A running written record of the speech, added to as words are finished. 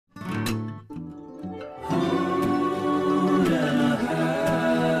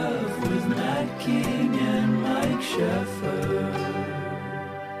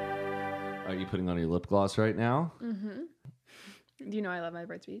lip gloss right now. Mm-hmm. Do you know I love my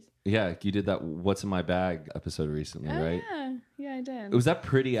Burt's Bees? Yeah, you did that What's in My Bag episode recently, right? Yeah, I did. Was that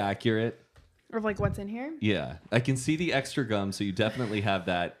pretty accurate? Or like what's in here? Yeah, I can see the extra gum, so you definitely have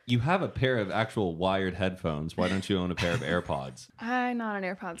that. You have a pair of actual wired headphones. Why don't you own a pair of AirPods? I'm not an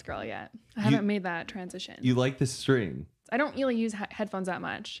AirPods girl yet. I haven't made that transition. You like the string. I don't really use headphones that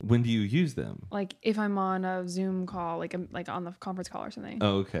much. When do you use them? Like if I'm on a Zoom call, like on the conference call or something.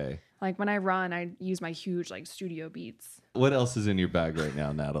 Oh, okay. Like when I run, I use my huge like Studio Beats. What else is in your bag right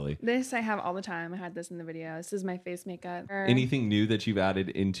now, Natalie? This I have all the time. I had this in the video. This is my face makeup. Anything new that you've added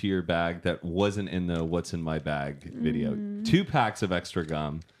into your bag that wasn't in the What's in My Bag video? 2 packs of extra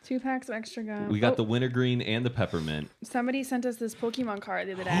gum. 2 packs of extra gum. We got the wintergreen and the peppermint. Somebody sent us this Pokemon card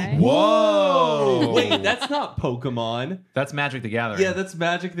the other day. Whoa! Wait, that's not Pokemon. That's Magic the Gathering. Yeah, that's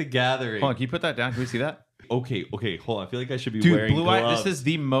Magic the Gathering. Hold on, can you put that down? Can we see that? Okay, hold on. I feel like I should be Dude, wearing Blue gloves. Eye, this is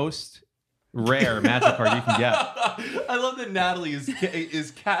the most rare Magic card you can get. I love that Natalie is A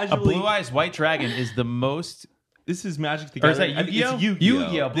casually. Blue Eyes White Dragon is the most... This is Magic the Or is Gathering. that Yu-Gi-Oh? It's Yu-Gi-Oh.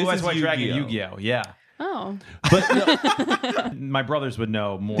 Yu-Gi-Oh. Blue This Eyes is White Dragon, Yu-Gi-Oh. Yu-Gi-Oh. Yeah. Oh. But My brothers would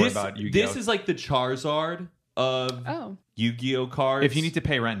know more about Yu-Gi-Oh. this is like the Charizard of Oh. Yu-Gi-Oh cards. If you need to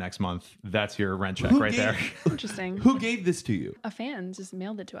pay rent next month, that's your rent check right there. Interesting. Who gave this to you? A fan just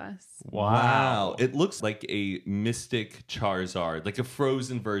mailed it to us. Wow. It looks like a mystic Charizard, like a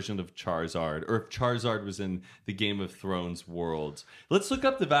frozen version of Charizard, or if Charizard was in the Game of Thrones world. Let's look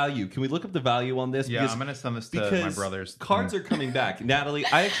up the value. Can we look up the value on this? Yeah, I'm going to send this to my brothers. Cards are coming back. Natalie,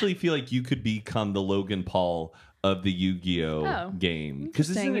 I actually feel like you could become the Logan Paul of the Yu-Gi-Oh game.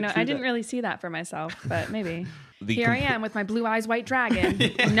 Interesting. You know, I didn't really see that for myself, but maybe. Here I am with my Blue Eyes White Dragon.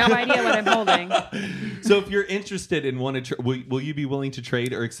 No idea what I'm holding. So if you're interested in will you be willing to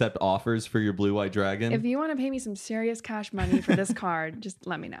trade or accept offers for your Blue White Dragon? If you want to pay me some serious cash money for this card, just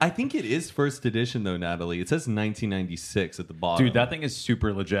let me know. I think it is first edition though, Natalie. It says 1996 at the bottom. Dude, that thing is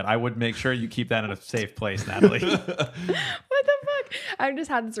super legit. I would make sure you keep that in a safe place, Natalie. What the fuck? I've just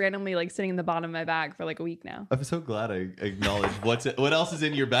had this randomly like sitting in the bottom of my bag for like a week now. I'm so glad I acknowledged what else is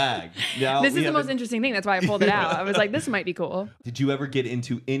in your bag. Now This is the most interesting thing. That's why I pulled it out. I was like, this might be cool. Did you ever get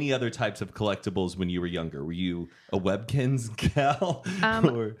into any other types of collectibles when you were younger? Were you a Webkins gal?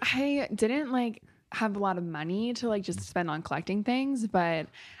 I didn't like have a lot of money to like just spend on collecting things, but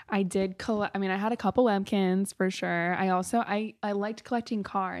I did collect. I mean, I had a couple Webkins for sure. I liked collecting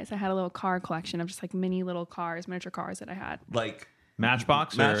cars. I had a little car collection of just like mini little cars, miniature cars that I had. Like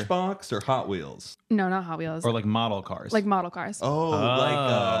Matchbox or Hot Wheels? No, not Hot Wheels. or like model cars? Like model cars.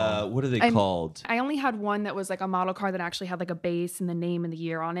 Like what are they called? I only had one that was like a model car that actually had like a base and the name and the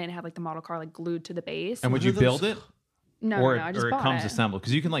year on it, and had like the model car like glued to the base. And would you build it? No, I just or it bought comes it. assembled?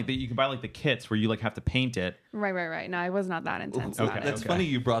 Because you can you can buy like the kits where you like have to paint it. Right. No, I was not that intense. Okay. about it. That's funny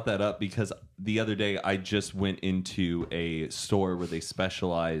you brought that up because the other day I just went into a store where they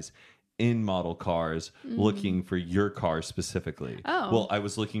specialize in model cars looking for your car specifically. Oh. Well, I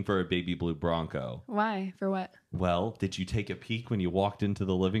was looking for a baby blue Bronco. Why? For what? Well, did you take a peek when you walked into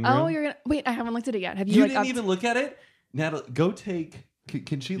the living room? Oh, you're gonna wait. I haven't looked at it yet. Have you? You like, didn't even look at it? Natalie, go take...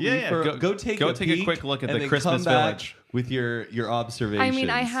 Can she leave for... Go take a peek quick look at and the then Christmas come back Village. with your observations. I mean,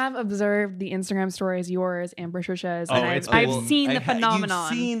 I have observed the Instagram stories, yours and Patricia's, Oh, and it's I've cool. seen the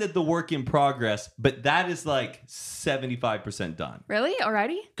phenomenon. You've seen the work in progress, but that is like 75% done. Really?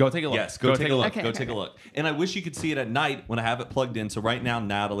 Already? Go take a look. Yes, go take a look. Okay, Go okay. take a look. And I wish you could see it at night when I have it plugged in. So right now,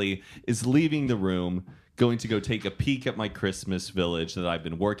 Natalie is leaving the room, going to go take a peek at my Christmas village that I've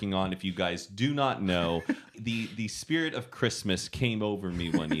been working on. If you guys do not know, the spirit of Christmas came over me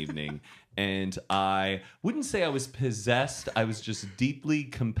one evening. And I wouldn't say I was possessed. I was just deeply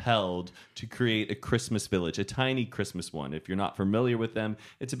compelled to create a Christmas village, a tiny Christmas one. If you're not familiar with them,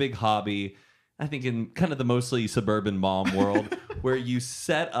 it's a big hobby. I think in kind of the mostly suburban mom world, where you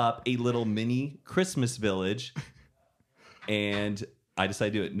set up a little mini Christmas village. And I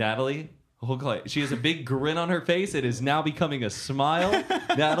decided to do it. Natalie, she has a big grin on her face. It is now becoming a smile.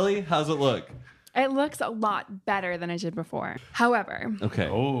 Natalie, how's it look? It looks a lot better than it did before. However, Okay.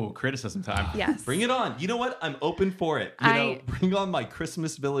 Oh, criticism time. yes. Bring it on. You know what? I'm open for it. Bring on my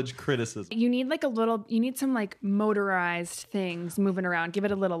Christmas village criticism. You need like you need some like motorized things moving around. Give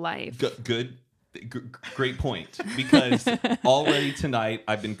it a little life. Good. Great point. Because already tonight,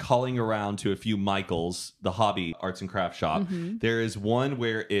 I've been calling around to a few Michaels, the hobby arts and craft shop. Mm-hmm. There is one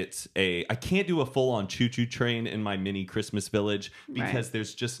where I can't do a full on choo-choo train in my mini Christmas village because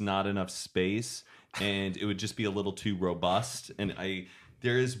there's just not enough space and it would just be a little too robust. And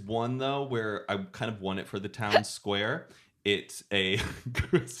there is one though where I kind of want it for the town square. It's a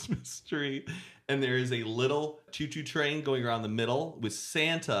Christmas tree. and there is a little choo-choo train going around the middle with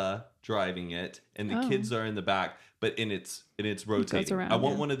Santa driving it, and the kids are in the back. But it's rotating. around, I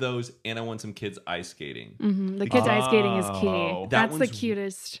want yeah. one of those, and I want some kids ice skating. The kids ice skating is key. Oh. That's the one's-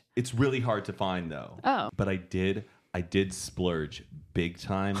 cutest. It's really hard to find though. Oh. But I did splurge big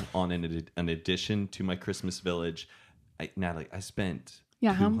time on an addition to my Christmas village. Natalie, I spent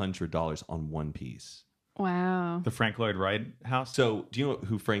Yeah, how- $200 on one piece. Wow. The Frank Lloyd Wright house. So, do you know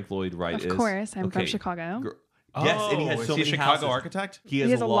who Frank Lloyd Wright is? Of course, I'm from Chicago. Yes, and he has is so he a many Chicago houses. architect? He He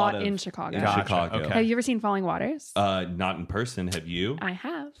has a lot of- in Chicago. in Gotcha, Chicago. okay. Have you ever seen Falling Waters? Not in person. Have you? I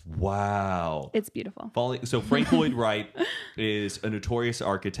have. Wow. It's beautiful. So Frank Lloyd Wright is a notorious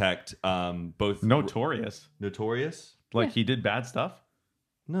architect. Both Notorious. notorious. Like he did bad stuff?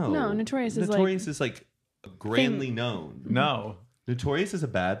 No, notorious is notorious is like grandly known. No. Notorious is a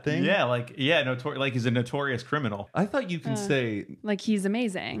bad thing. Yeah, like he's a notorious criminal. I thought you can say. Like he's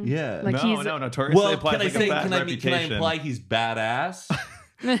amazing. Yeah. Like he's notorious. Well, implies can I like a say? bad Can I reputation. imply he's badass?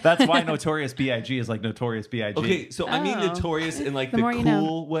 That's why Notorious B.I.G. is like Notorious B.I.G. Okay, so I mean Oh. notorious in like The the more cool you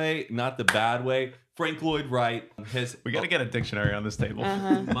know. way, not the bad way. Frank Lloyd Wright has. We got to get a dictionary on this table.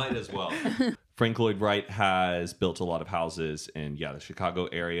 Might as well. Frank Lloyd Wright has built a lot of houses in the Chicago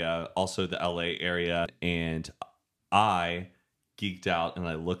area, also the LA area, and I geeked out and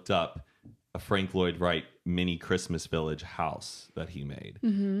I looked up a Frank Lloyd Wright mini Christmas village house that he made,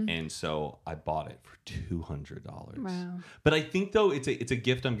 and so I bought it for $200. Wow. But I think though it's a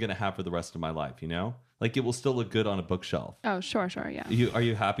gift I'm gonna have for the rest of my life. You know, like it will still look good on a bookshelf. Oh, sure, yeah. Are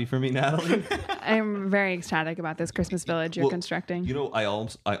you happy for me, Natalie? I'm very ecstatic about this Christmas village you're Well, constructing. You know, I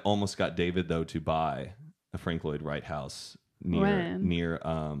almost got David though to buy a Frank Lloyd Wright house near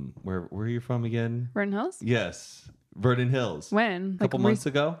where are you from again? Vernon Hills? Yes, Verdon Hills. When? A couple months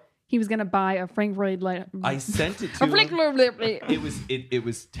ago. He was gonna buy a Frank Lloyd. I sent it to him. It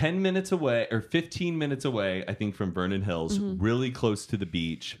was 10 minutes away or 15 minutes away, I think, from Vernon Hills, really close to the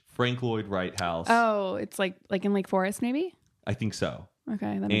beach. Frank Lloyd Wright house. Oh, it's like in Lake Forest, maybe. I think so.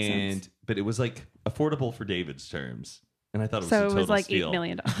 Okay, that makes sense. But it was like affordable for David's terms. And I thought it was So a it total was like steal. $8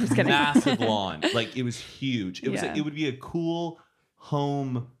 million. Just kidding. Massive lawn. Like it was huge. It was Yeah. it would be a cool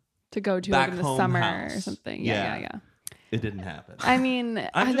home. To go to Back like in the home summer house. or something. Yeah. Yeah. It didn't happen. I mean,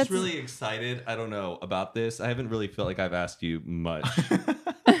 I'm just that's really excited. I don't know about this. I haven't really felt like I've asked you much.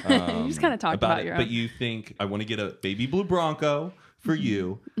 you just kind of talked about it. your But own. you think I want to get a baby blue Bronco for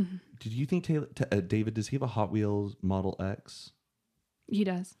you. Did you think David, does he have a Hot Wheels Model X? He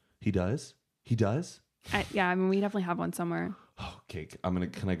does. He does? He does? Yeah, I mean, we definitely have one somewhere. Okay,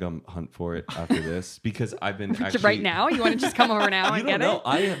 can I go hunt for it after this? Because I've been actually Right now? You want to just come over now You and don't get know. it?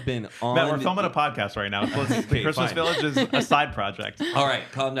 I have been on. Matt, we're filming a podcast right now. The Okay, Christmas fine. Village is a side project. All right,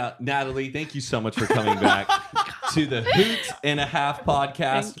 calm down, Natalie. Thank you so much for coming back to the Hoot and a Half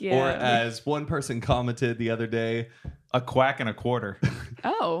podcast, Thank you. or as one person commented the other day, A quack and a quarter.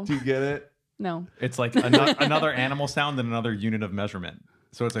 Oh, do you get it? no. It's like another animal sound and another unit of measurement.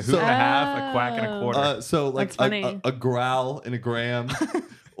 So it's a hoot and a half, a quack and a quarter. So like That's funny. a growl and a gram,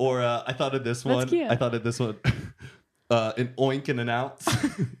 or I thought of this That's one. cute. I thought of this one. An oink and an ounce. All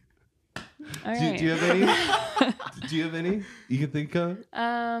right. Do you have any? Do you have any you can think of?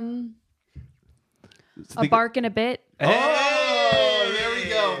 A bark and a bit. Oh, there we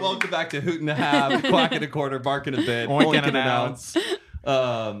go. Welcome back to Hoot and a Half, Quack and a Quarter, Bark and a Bit, Oink and an ounce.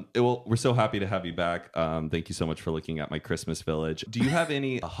 We're so happy to have you back. Thank you so much for looking at my Christmas village. Do you have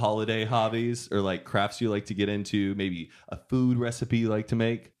any holiday hobbies or like crafts you like to get into? Maybe a food recipe you like to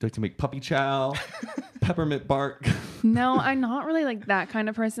make? Do you like to make puppy chow, peppermint bark? No, I'm not really like that kind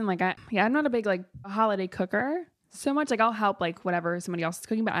of person. Like I'm not a big like holiday cooker so much. Like I'll help like whatever somebody else is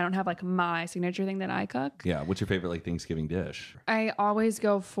cooking, but I don't have like my signature thing that I cook. Yeah. What's your favorite like Thanksgiving dish? I always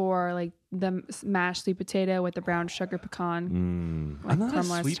go for like the mashed sweet potato with the brown sugar pecan. I'm not a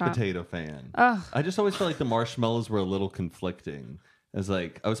caramelized sweet top. potato fan. Ugh. I just always felt like the marshmallows were a little conflicting. As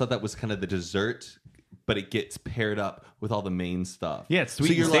like I always thought that was kind of the dessert, but it gets paired up with all the main stuff. Yeah, it's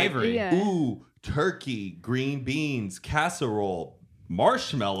sweet you're and like, savory. Yeah. Ooh, turkey, green beans, casserole,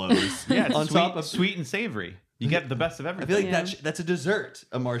 marshmallows. Yeah, it's on sweet, top of. sweet and savory. You get the best of I everything. feel like Yeah. that's a dessert,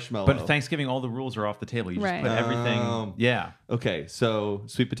 a marshmallow. But Thanksgiving, all the rules are off the table. You just Right. put everything. Yeah. Okay, so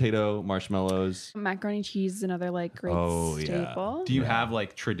sweet potato, marshmallows. Macaroni cheese is another like great Oh, yeah. staple. Do you have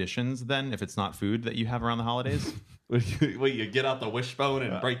like traditions then, if it's not food, that you have around the holidays? Well, you get out the wishbone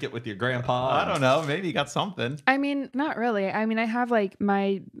and break it with your grandpa. I don't know. Maybe you got something. I mean, not really. I mean, I have like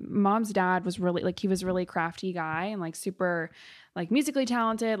my mom's dad was really like he was a really crafty guy and like super like musically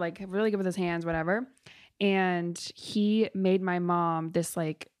talented, like really good with his hands, whatever. And he made my mom this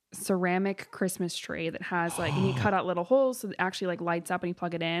like ceramic Christmas tree that has like, and he cut out little holes so it actually like lights up and you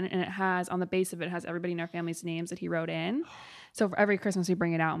plug it in, and it has on the base of it has everybody in our family's names that he wrote in. So for every Christmas we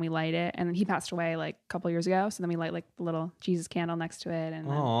bring it out and we light it, and then he passed away like a couple years ago, so then we light like the little Jesus candle next to it and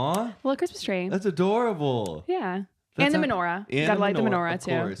then Aw, little Christmas tree. that's adorable. Yeah. That's and the not- menorah. and Gotta the light the menorah, menorah of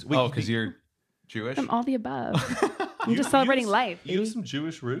too. course. Wait, Oh, because you're Jewish? I'm all the above. I'm you- just celebrating you- life. You have baby. some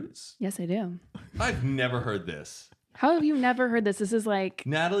Jewish roots? Yes, I do. I've never heard this. How have you never heard this? This is like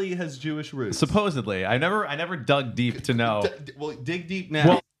Natalie has Jewish roots. Supposedly. I never dug deep to know. Well, dig deep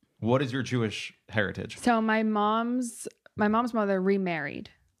now. What is your Jewish heritage? so. My mom's mother remarried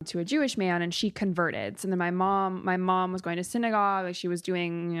to a Jewish man, and she converted. So then my mom was going to synagogue. Like she was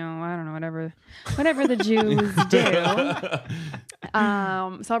doing, I don't know, whatever the Jews do.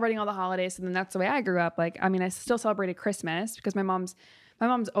 Celebrating all the holidays. And then that's the way I grew up. Like, I mean, I still celebrated Christmas because my mom's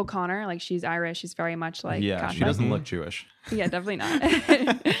O'Connor. Like she's Irish. She's very much like Yeah, Catholic. she doesn't look Jewish. Yeah, definitely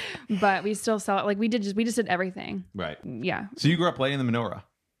not. But we still like we just did everything. Right. Yeah. So you grew up lighting the menorah?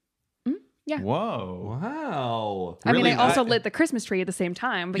 Yeah. Whoa. Wow. I mean, Really? I also lit the Christmas tree at the same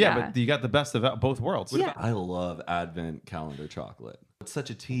time. But yeah. But you got the best of both worlds. Yeah. I love Advent calendar chocolate. It's such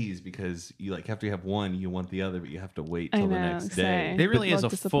a tease because you like after you have one, you want the other, but you have to wait till the know, next say. day. It really is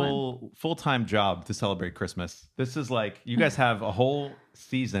Love a discipline. full-time job to celebrate Christmas. This is like you guys have a whole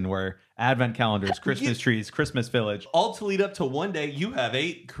season where Advent calendars, Christmas trees, Christmas village. All to lead up to one day, you have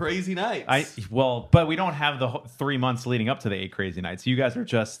 8 crazy nights. But we don't have the 3 months leading up to the 8 crazy nights. You guys are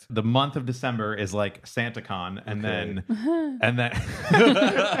just the month of December is like SantaCon, and then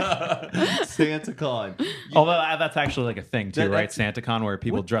SantaCon. although that's actually like a thing too, right? That's- SantaCon where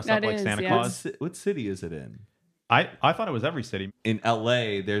people dress up That like is, Santa yeah. Claus. What city is it in? I thought it was every city. In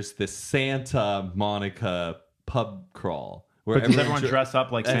LA, there's the Santa Monica pub crawl. Where But does everyone dress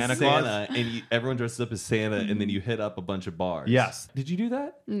up like as Santa Claus? and everyone dresses up as Santa, and then you hit up a bunch of bars. Yes. Did you do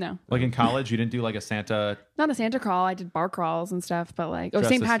that? No, Like in college, you didn't do like a Santa. not a Santa crawl. I did bar crawls and stuff, but like, Dress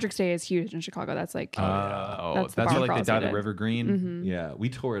St. as- Patrick's Day is huge in Chicago. That's like, That's the where bar like they crawls dyed we the did. River Green. Yeah, we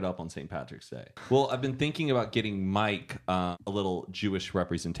tore it up on St. Patrick's Day. Well, I've been thinking about getting Mike a little Jewish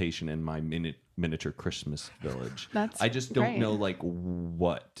representation in my miniature Christmas village. That's I just don't great. know like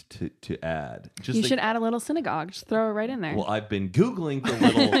what to add. Just you like, should add a little synagogue. Just throw it right in there. Well, I've been Googling for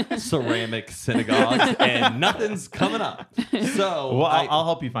little ceramic synagogues and nothing's coming up. So Well, I'll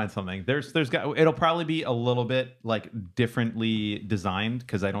help you find something. It'll probably be a little bit like differently designed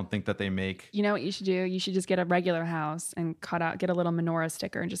because I don't think that they make. You know what you should do? You should just get a regular house and get a little menorah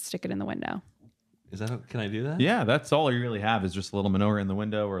sticker and just stick it in the window. can I do that? Yeah, that's all you really have is just a little menorah in the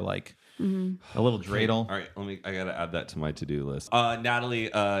window or like a little dreidel. All right, I gotta add that to my to-do list. Natalie,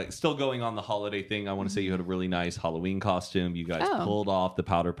 still going on the holiday thing. I want to say you had a really nice Halloween costume. You guys Oh. pulled off the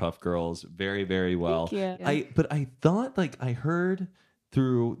Powder Puff Girls very, very well. Thank you. I thought I heard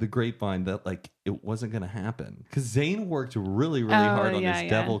through the grapevine that it wasn't gonna happen because Zane worked really, really hard on this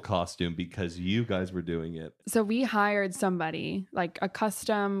devil costume because you guys were doing it. So we hired somebody, like a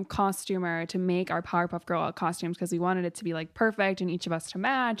custom costumer, to make our Powerpuff Girl costumes because we wanted it to be like perfect and each of us to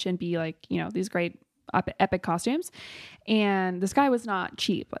match and be like, these great epic costumes. And this guy was not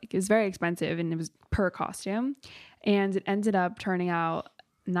cheap. Like it was very expensive and it was per costume. And it ended up turning out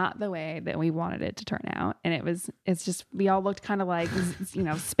not the way that we wanted it to turn out. And it's just, we all looked kind of like,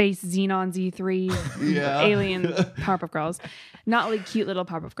 space Xenon Z3 alien Powerpuff Girls, not like cute little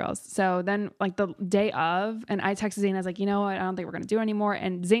Powerpuff Girls. So then like the day of, and I texted Zane, I was like, you know what? I don't think we're going to do it anymore.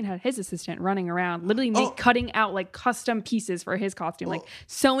 And Zane had his assistant running around, literally cutting out like custom pieces for his costume, like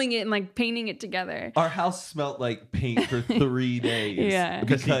sewing it and like painting it together. Our house smelled like paint for 3 days. Yeah.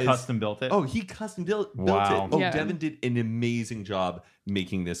 Because he custom built it. Oh, he custom built Wow. it. Oh, Yeah. Devin did an amazing job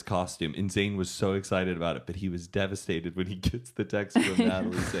making this costume, and Zane was so excited about it, but he was devastated when he gets the text from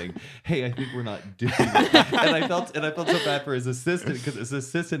Natalie saying, "Hey, I think we're not doing it." and I felt so bad for his assistant because his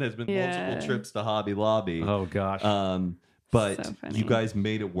assistant has been multiple trips to Hobby Lobby. Oh gosh. But So funny. you guys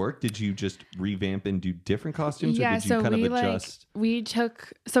made it work. Did you just revamp and do different costumes, or did you so kind we of adjust?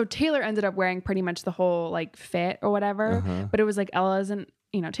 so Taylor ended up wearing pretty much the whole like fit or whatever, but it was like Ella's, and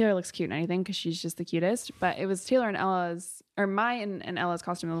Taylor looks cute and anything because she's just the cutest, but it was Taylor and Ella's, or mine and Ella's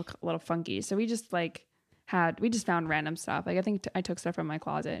costume look a little funky, so we just found random stuff. Like I think I took stuff from my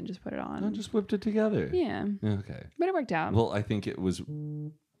closet and just put it on. I just whipped it together. Yeah, Okay. but it worked out. Well, I think it was.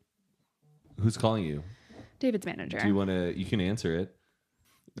 Who's calling you? David's manager. Do you want to? You can answer it.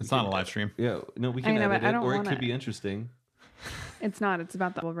 It's not a live stream. Yeah, no, we can know, edit but I it, don't or it wanna- could be interesting. It's not. It's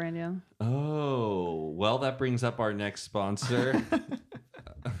about the whole brand deal. Oh, well, that brings up our next sponsor.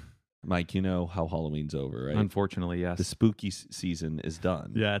 Mike, you know how Halloween's over, right? Unfortunately, yes. The spooky season is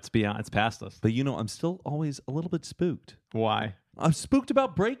done. Yeah, it's past us. But I'm still always a little bit spooked. Why? I'm spooked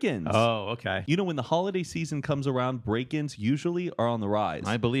about break-ins. Oh, okay. You know, when the holiday season comes around, break-ins usually are on the rise.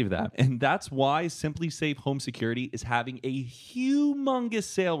 I believe that. And that's why Simply Safe Home Security is having a humongous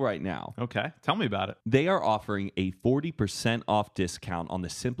sale right now. Okay. Tell me about it. They are offering a 40% off discount on the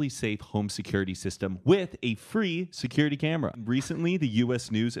Simply Safe Home Security system with a free security camera. Recently, the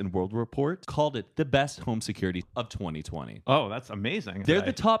U.S. News and World Report called it the best home security of 2020. Oh, that's amazing. They're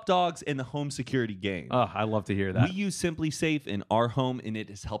the top dogs in the home security game. Oh, I love to hear that. We use Simply Safe in our home, and it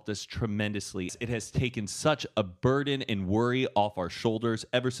has helped us tremendously. It has taken such a burden and worry off our shoulders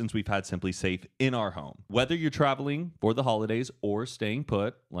ever since we've had Simply Safe in our home. Whether you're traveling for the holidays or staying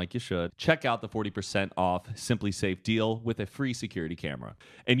put, like you should, check out the 40% off Simply Safe deal with a free security camera.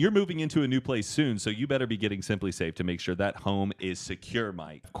 And you're moving into a new place soon, so you better be getting Simply Safe to make sure that home is secure,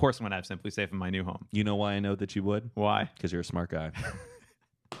 Mike. Of course, I'm going to have Simply Safe in my new home. You know why I know that you would? Why? Because you're a smart guy.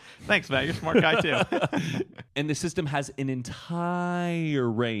 Thanks, Matt. You're a smart guy, too. And the system has an entire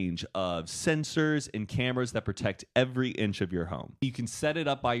range of sensors and cameras that protect every inch of your home. You can set it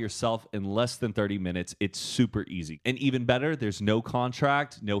up by yourself in less than 30 minutes. It's super easy. And even better, there's no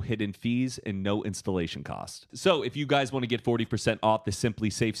contract, no hidden fees, and no installation cost. So if you guys want to get 40% off the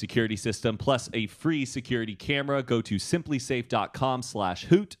Simply Safe security system plus a free security camera, go to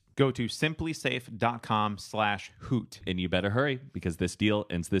simplysafe.com/hoot. Go to simplysafe.com/hoot. And you better hurry because this deal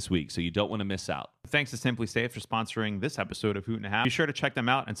ends this week, so you don't want to miss out. Thanks to Simply Safe for sponsoring this episode of Hoot and a Half. Be sure to check them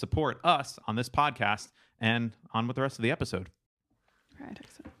out and support us on this podcast and on with the rest of the episode. Right.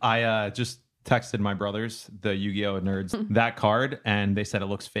 I just texted my brothers, the Yu-Gi-Oh! Nerds, that card, and they said it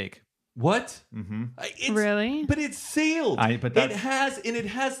looks fake. What? Mm-hmm. Really? But it's sealed. But it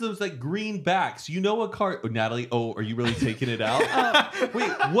has those like green backs. You know a card. Oh, Natalie. Oh, are you really taking it out?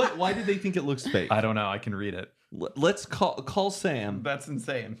 Wait, what? Why did they think it looks fake? I don't know. I can read it. Let's call Sam. That's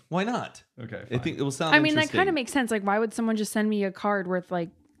insane. Why not? Okay. I think it will sound. I mean, that interesting. kind of makes sense. Like, why would someone just send me a card worth like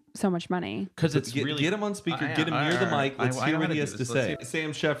so much money? Because it's get, really get him on speaker. Get him near the mic. Let's hear what he has to say.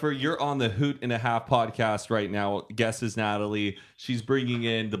 Sam Sheffer, you're on the Hoot and a Half podcast right now. Guest is Natalie. She's bringing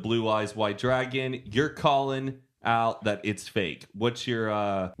in the Blue Eyes White Dragon. You're calling out that it's fake. What's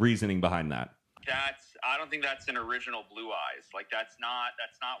your reasoning behind that? I don't think that's an original Blue Eyes. Like that's not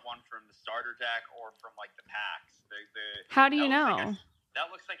one from the starter deck or from like the packs. How do you know? That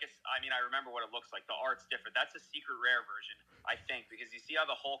looks like it's. I mean, I remember what it looks like. The art's different. That's a secret rare version, I think, because you see how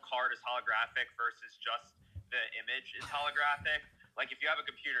the whole card is holographic versus just the image is holographic. Like if you have a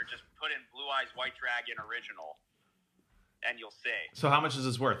computer, just put in Blue Eyes White Dragon original, and you'll see. So how much is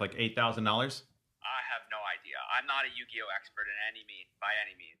this worth? Like $8,000? I have no idea. I'm not a Yu-Gi-Oh expert by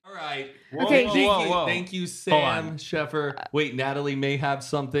any means. All right. Okay. Thank you, Sam Sheffer. Wait, Natalie may have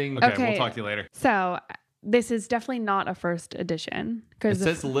something. Okay, we'll talk to you later. So this is definitely not a first edition. It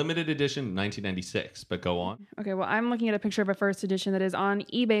says limited edition 1996, but go on. Okay, well, I'm looking at a picture of a first edition that is on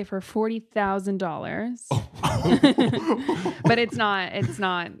eBay for $40,000. But it's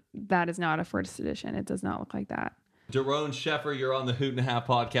not. That is not a first edition. It does not look like that. Daron Sheffer, you're on the Hoot and a Half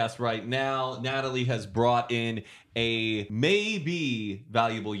podcast right now. Natalie has brought in a maybe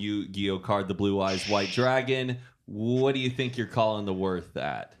valuable Yu-Gi-Oh card, the Blue Eyes White Dragon. What do you think you're calling the worth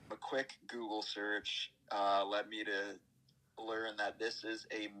at? A quick Google search led me to learn that this is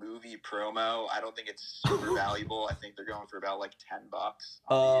a movie promo. I don't think it's super valuable. I think they're going for about like $10.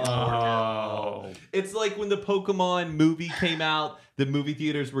 Oh. It's like when the Pokemon movie came out, the movie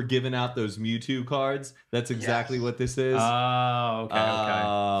theaters were giving out those Mewtwo cards. That's exactly what this is. Oh, okay.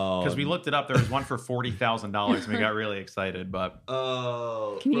 Because we Oh. looked it up. There was one for $40,000 and we got really excited. But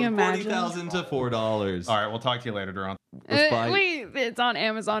Oh. Can you from imagine? $40,000 to $4. all right, we'll talk to you later, Daron. Let's buy- Wait, it's on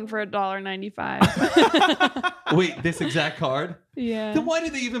Amazon for $1.95. Wait, this exact card? Yeah. Then why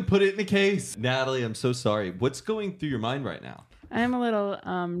did they even put it in a case? Natalie, I'm so sorry. What's going through your mind right now? I'm a little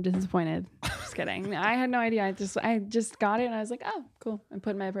disappointed. Just kidding. I had no idea. I just got it and I was like, oh, cool. I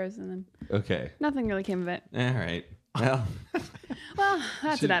put it in my purse and then Okay. nothing really came of it. All right. Well, Well,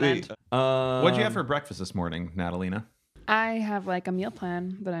 that's should that we- end. What'd you have for breakfast this morning, Natalina? I have like a meal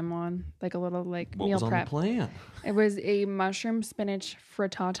plan that I'm on, like a little like What meal was on prep. the plan? It was a mushroom spinach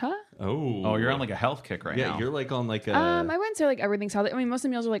frittata. Oh, You're on like a health kick right now. you're like on like a. I wouldn't say like everything's healthy. I mean, most of the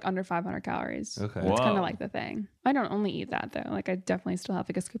meals are like under 500 calories. Okay. That's kind Whoa. of like the thing. I don't only eat that though. Like I definitely still have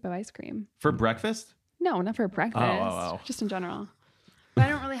like a scoop of ice cream. For breakfast? No, not for breakfast. Oh. Just in general. But I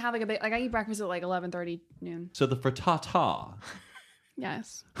don't really have like a big, like I eat breakfast at like 11:30 noon. So the frittata.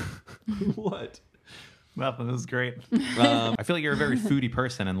 Yes. What? Nothing. This is great. I feel like you're a very foodie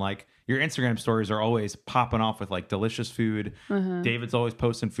person, and like your Instagram stories are always popping off with like delicious food. David's always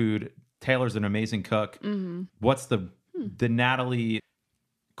posting food. Taylor's an amazing cook. What's the Natalie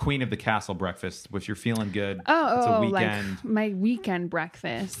queen of the castle breakfast. If you're feeling good, it's Oh, a weekend. like my weekend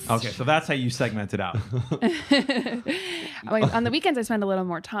breakfast. Okay, so that's how you segment it out. Like, on the weekends, I spend a little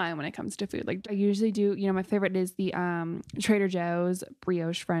more time when it comes to food. Like I usually do, my favorite is the Trader Joe's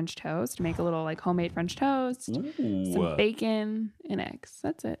brioche French toast. Make a little like homemade French toast, some bacon and eggs.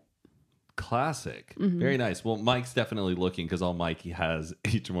 That's it. Classic. Very nice. Well, Mike's definitely looking because all Mike has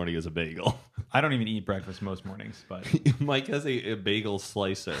each morning is a bagel. I don't even eat breakfast most mornings, but Mike has a bagel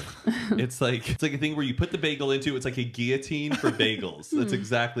slicer. It's like a thing where you put the bagel into. It's like a guillotine for bagels. That's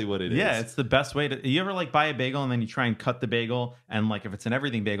exactly what it is. yeah, it's the best way to. You ever like buy a bagel and then you try and cut the bagel, and like if it's an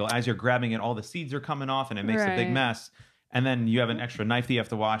everything bagel, as you're grabbing it, all the seeds are coming off and it makes a big Right. mess. And then you have an extra knife that you have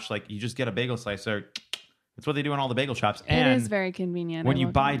to wash. Like you just get a bagel slicer. That's what they do in all the bagel shops. And It is very convenient. when I you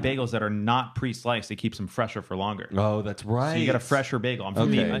love buy that. bagels that are not pre-sliced, it keeps them fresher for longer. Oh, that's right. So you get a fresher bagel. I'm from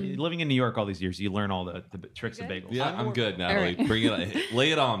Okay. living in New York all these years. You learn all the tricks of bagels. Yeah, I'm good, Natalie. right. Bring it.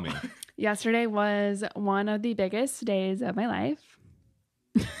 Lay it on me. Yesterday was one of the biggest days of my life.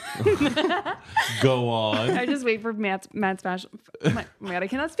 Go on. I just wait for Matt's facial. Oh my God, I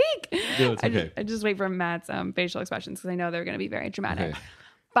cannot speak. No, it's okay. I just wait for Matt's facial expressions because I know they're going to be very dramatic. Okay.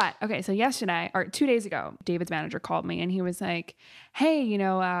 But okay, so yesterday or 2 days ago, David's manager called me and he was like, "Hey,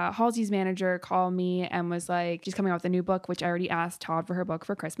 Halsey's manager called me and was like, she's coming out with a new book, which I already asked Todd for her book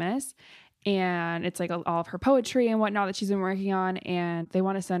for Christmas." And it's like all of her poetry and whatnot that she's been working on. And they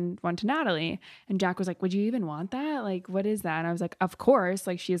want to send one to Natalie. And Jack was like, "Would you even want that? Like, what is that?" And I was like, "Of course.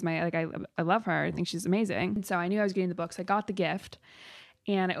 Like, she is my, like, I love her. I think she's amazing." And so I knew I was getting the book. So I got the gift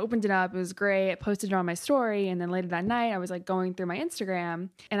and I opened it up. It was great. I posted it on my story. And then later that night, I was like going through my Instagram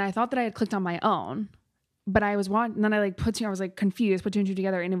and I thought that I had clicked on my own. But I was and then I like I was like confused, put two and two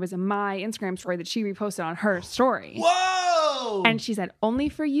together, and it was my Instagram story that she reposted on her story. Whoa! And she said, "Only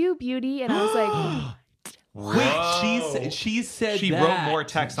for you, beauty." And I was like, Wait, she said She that. wrote more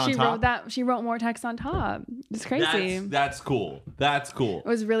text on she top. wrote that. She wrote more text on top. It's crazy. That's cool. That's cool. It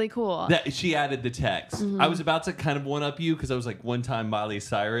was really cool. That she added the text. I was about to kind of one up you because I was like, one time Miley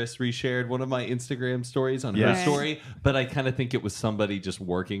Cyrus reshared one of my Instagram stories on her Yes. story, but I kind of think it was somebody just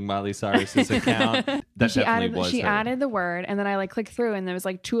working Miley Cyrus's account. That she definitely added was she her. added the word, and then I like clicked through, and there was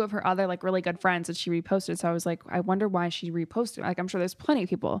like two of her other like really good friends that she reposted. So I was like, I wonder why she reposted. Like I'm sure there's plenty of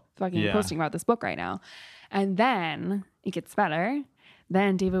people fucking Yeah. posting about this book right now. And then it gets better.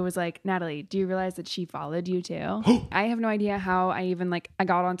 Then David was like, "Natalie, do you realize that she followed you too?" I have no idea how I even I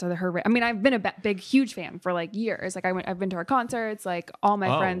got onto her. I mean, I've been a big, huge fan for like years. Like I've been to her concerts. Like all my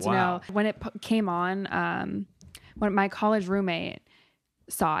Oh, friends wow. know when it came on. When my college roommate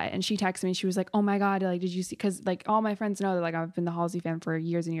saw it and she texted me, she was like, "Oh my God, like, did you see?" Because like all my friends know that like I've been the Halsey fan for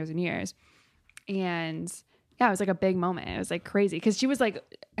years and years and years. And yeah, it was like a big moment. It was like crazy because she was like,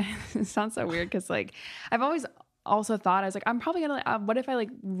 it sounds so weird because like I've always also thought I was like, I'm probably gonna what if I like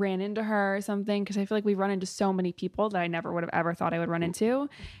ran into her or something, because I feel like we run into so many people that I never would have ever thought I would run into,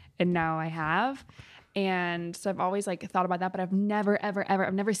 and now I have. And so I've always like thought about that, but I've never ever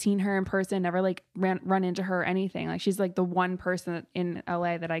I've never seen her in person, never like run into her or anything. Like she's like the one person in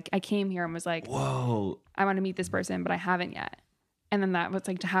LA that I came here and was like, Whoa. I want to meet this person, but I haven't yet. And then that was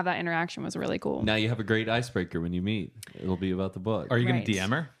like to have that interaction was really cool. Now you have a great icebreaker when you meet. It'll be about the book. Are you Right. going to DM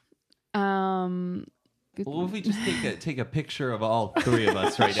her? Well, if we just take a picture of all three of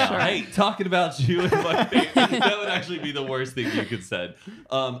us right now. Sure. Hey, talking about you and my that would actually be the worst thing you could said.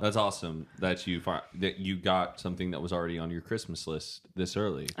 That's awesome that you got something that was already on your Christmas list this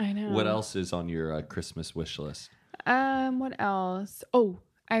early. I know. What else is on your Christmas wish list? What else? Oh,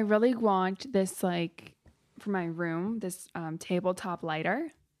 I really want this like for my room, this tabletop lighter.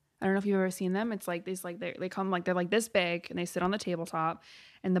 I don't know if you've ever seen them. It's like these, like they come like they're like this big and they sit on the tabletop,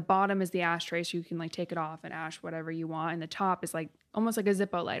 and the bottom is the ashtray, so you can like take it off and ash whatever you want. And the top is like almost like a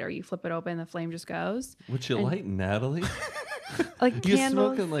Zippo lighter. You flip it open, the flame just goes. Would you light, Natalie? Like You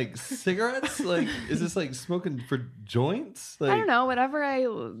candles. smoking like cigarettes? Like, is this like smoking for joints? Like, I don't know, whatever I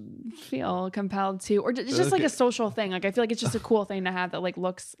feel compelled to, or it's just like Okay. a social thing. Like I feel like it's just a cool thing to have that like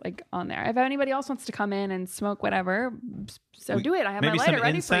looks like on there. If anybody else wants to come in and smoke whatever, so do it. I have Maybe my some lighter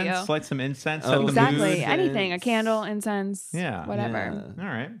ready for you. incense. Light some incense. Oh, set the mood. Exactly, mood. anything, a candle, incense, Yeah. whatever. All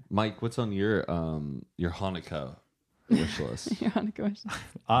right. Mike, what's on your Hanukkah wish list? You're on a question.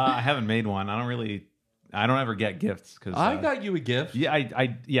 I haven't made one. I don't ever get gifts because I got you a gift. Yeah,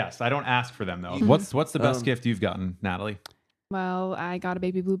 yes, I don't ask for them though. What's the best gift you've gotten, Natalie? Well, I got a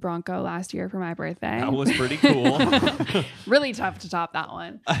baby blue Bronco last year for my birthday. That was pretty cool. Really tough to top that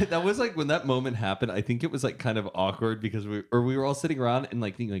one. That was like when that moment happened. I think it was like kind of awkward because we were all sitting around and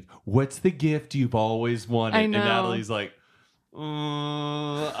like thinking like, "What's the gift you've always wanted?" I And know. Natalie's like,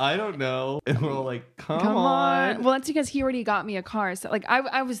 I don't know. And we're all like, come on. Well, that's because he already got me a car. So like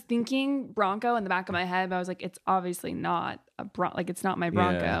I was thinking Bronco in the back of my head, but I was like, it's obviously not a like it's not my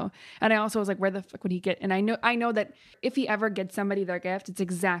Bronco. Yeah. And I also was like, where the fuck would he get? And I know that if he ever gets somebody their gift, it's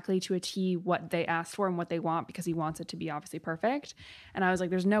exactly to a T what they asked for and what they want, because he wants it to be obviously perfect. And I was like,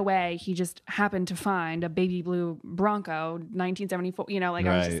 there's no way he just happened to find a baby blue Bronco 1974. You know, like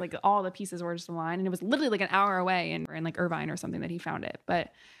I was just Right. like, all the pieces were just aligned, and it was literally like an hour away in like Irvine or something that he found it.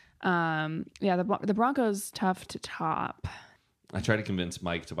 But yeah, the Bronco's tough to top. I tried to convince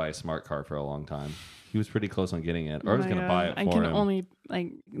Mike to buy a smart car for a long time. He was pretty close on getting it, or I was Oh my going to buy God. it I for can him. only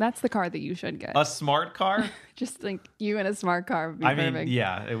like that's the car that you should get. A smart car? Just like you and a smart car would be I perfect. mean,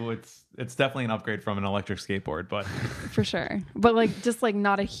 yeah, it's definitely an upgrade from an electric skateboard, but For sure. But like just like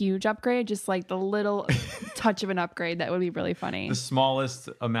not a huge upgrade, just like the little touch of an upgrade that would be really funny. the smallest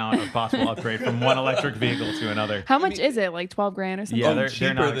amount of possible upgrade from one electric vehicle to another. How much is it? Like 12 grand or something? Yeah, Oh, they're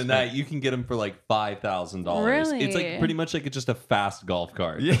cheaper not than that. expensive. You can get them for like $5,000. Really? It's like pretty much like just a fast golf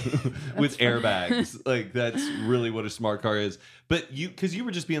cart Yeah. with airbags. Like that's really what a smart car is. But because you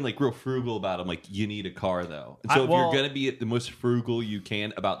were just being like real frugal about it. I'm like, you need a car though. And so if well- you're gonna be the most frugal you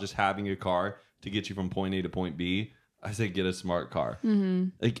can about just having a car to get you from point A to point B, I say get a smart car. Mm-hmm.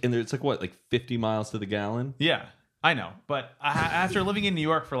 Like, and it's like what, like 50 miles to the gallon. Yeah, I know. But after living in New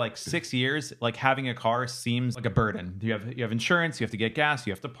York for like 6 years, like having a car seems like a burden. You have insurance, you have to get gas,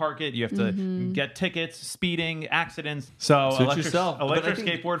 you have to park it, you have to get tickets, speeding, accidents. So Suit yourself. But I electric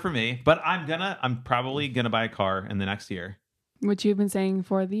think- skateboard for me. But I'm probably gonna buy a car in the next year. Which you've been saying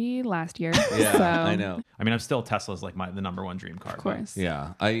for the last year. Yeah, So, I know. I mean, I'm still Tesla's like the number one dream car. Of course.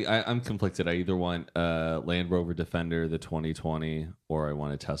 Yeah, I'm conflicted. I either want a Land Rover Defender, the 2020, or I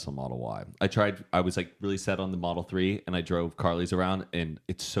want a Tesla Model Y. I was like really set on the Model 3, and I drove Carly's around, and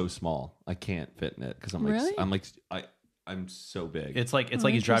it's so small. I can't fit in it because Really? I'm so big. It's like Oh,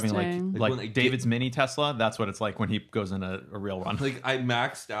 he's driving interesting. Like when I like David's mini Tesla. That's what it's like when he goes in a real run. like I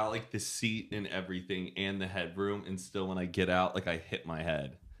maxed out like the seat and everything and the headroom, and still when I get out, like I hit my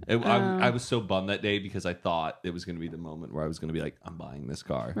head. I was so bummed that day because I thought it was going to be the moment where I was going to be like, I'm buying this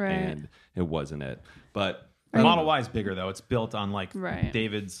car, Right. and it wasn't it. But The Model Y is bigger though. It's built on like Right.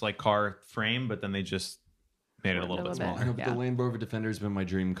 David's like car frame, but then they just made it a little bit A little smaller. bit. I know, but Yeah. the Land Rover Defender has been my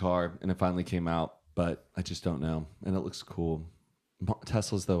dream car, and it finally came out, but I just don't know. And it looks cool.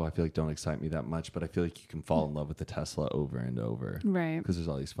 Teslas, though, I feel like don't excite me that much, but I feel like you can fall in love with the Tesla over and over Right. because there's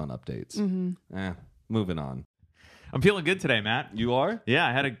all these fun updates. Mm-hmm. Moving on. I'm feeling good today, Matt. You are? Yeah,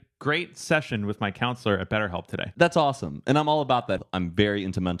 I had a great session with my counselor at BetterHelp today. That's awesome. And I'm all about that. I'm very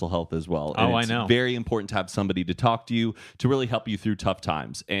into mental health as well. And Oh, I it's know. very important to have somebody to talk to you to really help you through tough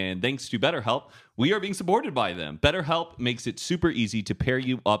times. And thanks to BetterHelp, we are being supported by them. BetterHelp makes it super easy to pair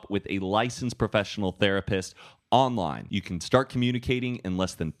you up with a licensed professional therapist online. You can start communicating in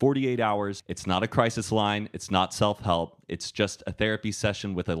less than 48 hours. It's not a crisis line. It's not self-help. It's just a therapy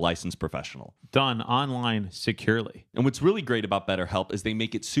session with a licensed professional. Done online securely. And what's really great about BetterHelp is they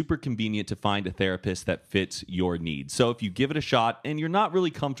make it super convenient to find a therapist that fits your needs. So if you give it a shot and you're not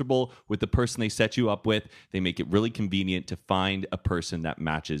really comfortable with the person they set you up with, they make it really convenient to find a person that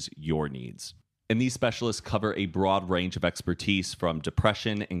matches your needs. And these specialists cover a broad range of expertise from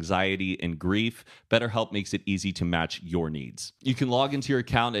depression, anxiety, and grief. BetterHelp makes it easy to match your needs. You can log into your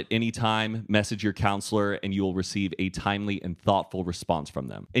account at any time, message your counselor, and you will receive a timely and thoughtful response from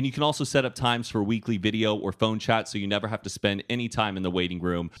them. And you can also set up times for weekly video or phone chat so you never have to spend any time in the waiting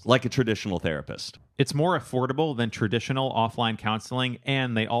room like a traditional therapist. It's more affordable than traditional offline counseling,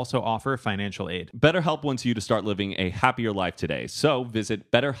 and they also offer financial aid. BetterHelp wants you to start living a happier life today. So visit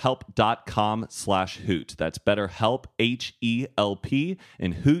betterhelp.com/hoot. That's BetterHelp, H-E-L-P,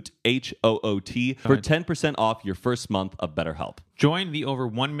 and Hoot, H-O-O-T, for 10% off your first month of BetterHelp. Join the over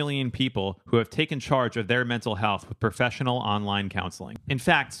 1 million people who have taken charge of their mental health with professional online counseling. In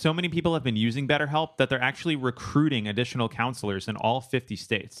fact, so many people have been using BetterHelp that they're actually recruiting additional counselors in all 50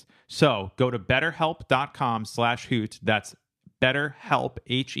 states. So go to betterhelp.com/hoot. That's BetterHelp,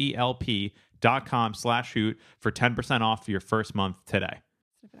 HELP.com/hoot for 10% off your first month today.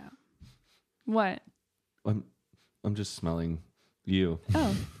 Sniff it out. What? I'm just smelling you.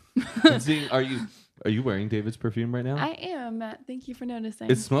 Oh, And seeing, are you wearing David's perfume right now? I am, Matt. Thank you for noticing.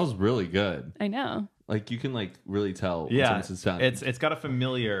 It smells really good. I know. Like you can like really tell. when Yeah, someone's sounding. it's got a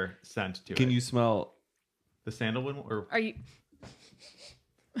familiar scent to it. Can you smell? The sandalwood one, or Are you?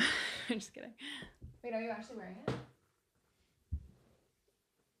 I'm just kidding. Wait, are you actually wearing it?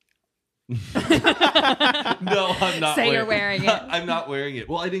 No, I'm not. Say you're wearing it. I'm not wearing it.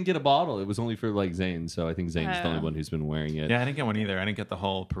 Well, I didn't get a bottle. It was only for like Zane, so I think Zane's the only Oh. one who's been wearing it. Yeah, I didn't get one either. I didn't get the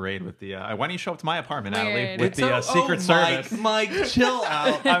whole parade with the. Why don't you show up to my apartment, Natalie, Weird. with the Secret Service? Mike, chill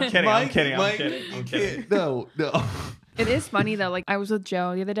out. I'm kidding. I'm kidding. I'm Mike, kidding. you I'm kidding. can't- No. It is funny though. Like I was with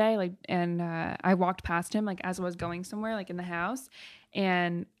Joe the other day, like, and I walked past him like as I was going somewhere, like in the house,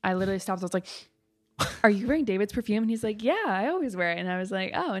 and I literally stopped. I was like, "Are you wearing David's perfume?" And he's like, "Yeah, I always wear it." And I was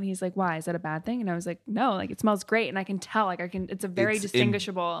like, "Oh," and he's like, "Why? Is that a bad thing?" And I was like, "No, like it smells great, and I can tell. Like I can. It's a very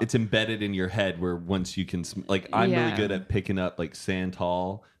distinguishable." It's embedded in your head where once you can, like, I'm really Yeah. good at picking up like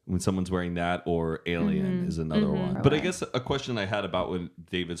Santal when someone's wearing that, or Alien is another one. Mhm. But I Okay. guess a question I had about when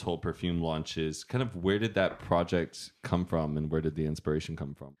David's whole perfume launch is kind of where did that project come from and where did the inspiration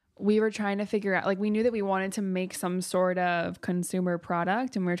come from? We were trying to figure out, like, we knew that we wanted to make some sort of consumer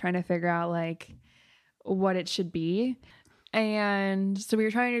product, and we were trying to figure out like what it should be. And so we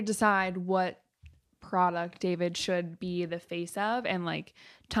were trying to decide what product David should be the face of, and like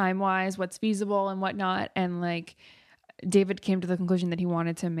time wise, what's feasible and whatnot. And like David came to the conclusion that he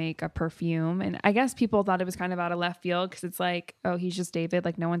wanted to make a perfume. And I guess people thought it was kind of out of left field because it's like, oh, he's just David.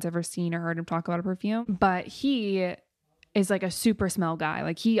 Like no one's ever seen or heard him talk about a perfume. But he is like a super smell guy.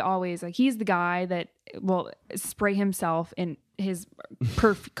 Like he always, like he's the guy that will spray himself in his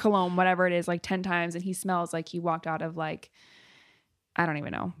cologne, whatever it is, like 10 times. And he smells like he walked out of like, I don't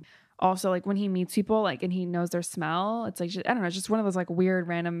even know. Also, like when he meets people, like, and he knows their smell, it's like, just, I don't know, it's just one of those like weird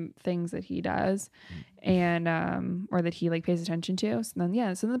random things that he does, and or that he like pays attention to. So then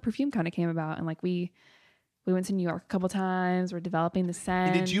the perfume kind of came about, and like we went to New York a couple times. We're developing the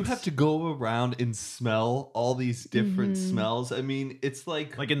scent. And did you have to go around and smell all these different smells? I mean, it's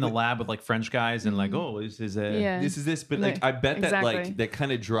like Like in the lab with like French guys and like, oh, this is a. Yeah. this is this, but like I bet that Exactly. like that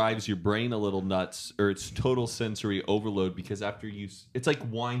kind of drives your brain a little nuts, or it's total sensory overload because after it's like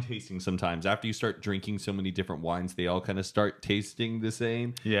wine tasting sometimes. After you start drinking so many different wines, they all kind of start tasting the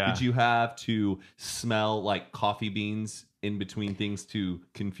same. Yeah. Did you have to smell like coffee beans in between things to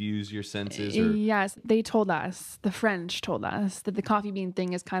confuse your senses? Or Yes, they told us, the French told us that the coffee bean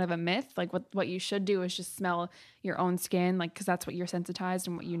thing is kind of a myth. Like what you should do is just smell your own skin, like because that's what you're sensitized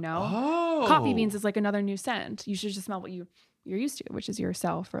and what you know. oh, Coffee beans is like another new scent. You should just smell what you're used to, which is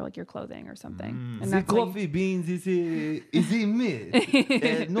yourself or like your clothing or something. And The that's like, coffee beans is a myth.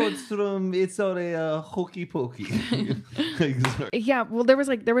 Nordstrom, it's all a hokey pokey. yeah, well there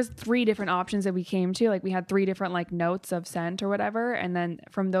was 3 different options that we came to. Like we had 3 different like notes of scent or whatever, and then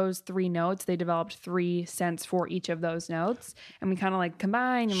from those 3 notes they developed 3 scents for each of those notes, and we kind of like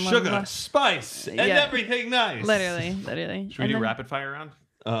combined and Sugar, spice, and Yeah. everything nice. literally Should we And do then- rapid fire round?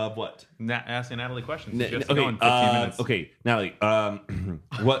 What? Asking Natalie questions. Okay, Just go in 15 minutes. okay, Natalie.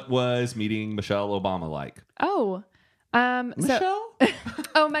 What was meeting Michelle Obama like? Oh, Michelle?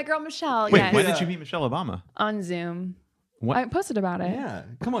 oh, my girl Michelle. Wait, yes, when did you meet Michelle Obama? on Zoom. What? I posted about it. Yeah,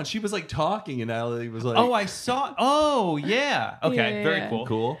 come on. She was like talking, and Natalie was like, Oh, I saw. Oh, yeah. Okay, Yeah, very yeah. cool.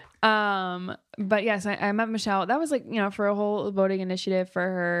 cool." But yes, I met Michelle. That was like, for a whole voting initiative for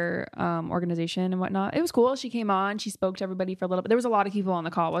her organization and whatnot. It was cool. She came on. She spoke to everybody for a little bit. There was a lot of people on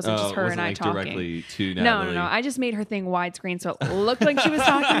the call. It wasn't just her wasn't and I like talking. directly to No, Natalie. no. I just made her thing widescreen so it looked like she was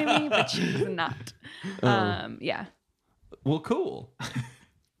talking to me, but she was not. Yeah. Well, cool.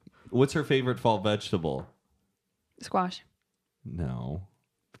 What's her favorite fall vegetable? Squash, No,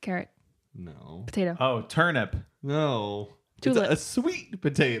 carrot, no, potato. Oh, turnip. no. Tulip. It's a sweet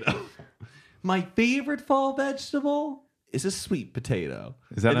potato. My favorite fall vegetable is a sweet potato.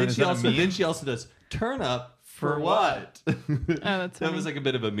 Is that and a- then is she that a also meme? then she also does turnip for what? Oh, that's That funny. was like a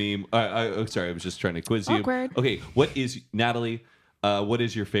bit of a meme. Oh, sorry, I was just trying to quiz you. Awkward. Okay, what is Natalie? What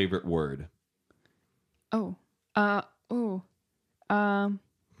is your favorite word? Oh.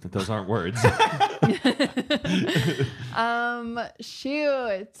 Those aren't words.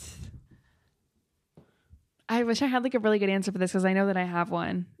 Shoot. I wish I had like a really good answer for this because I know that I have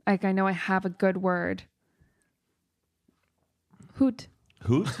one. Like I know I have a good word. Hoot.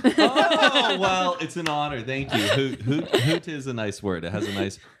 Hoot? Oh, well, it's an honor. Thank you. Hoot is a nice word. It has a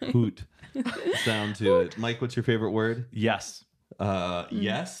nice hoot sound to it. Mike, what's your favorite word? Yes.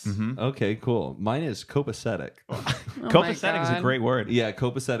 Yes? Mhm. Okay, cool. Mine is copacetic. Oh Copacetic is a God. great word. Yeah,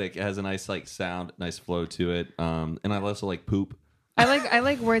 copacetic. It has a nice like sound, nice flow to it. And I also like poop. I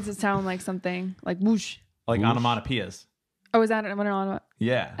like words that sound like something like whoosh. Like Whoosh. onomatopoeias. Oh, is that what I'm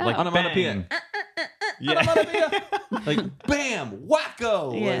Yeah. Oh. Like Onomatopoeia. bang. Yeah. Like bam,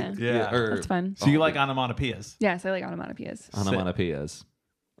 wacko. Yeah. Like, Yeah. That's fun. So you like onomatopoeias? Yes, I like onomatopoeias. Onomatopoeias.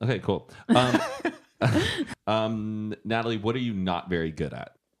 Okay, cool. Natalie, what are you not very good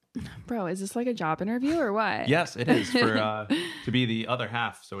at? Bro, is this like a job interview or what? Yes, it is for to be the other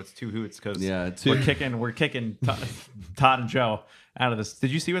half. So it's 2 hoots because we're kicking Todd and Joe out of this.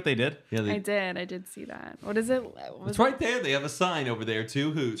 Did you see what they did? Yeah, I did see that. What is it? It's right there. They have a sign over there.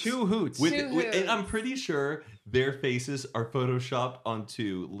 2 hoots. 2 hoots. And I'm pretty sure their faces are photoshopped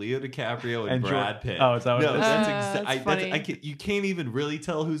onto Leo DiCaprio and Brad Pitt. Oh, is that what it is? That's funny. You can't even really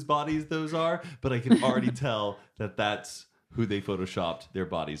tell whose bodies those are, but I can already tell that that's who they photoshopped their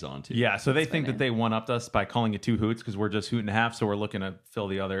bodies onto. Yeah, so they think funny. that they one-upped us by calling it 2 hoots because we're just hoot and a half, so we're looking to fill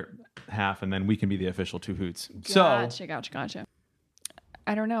the other half, and then we can be the official 2 hoots. Gotcha.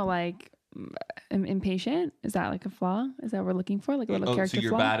 I don't know, like, impatient? Is that like a flaw? Is that what we're looking for? Like a little character so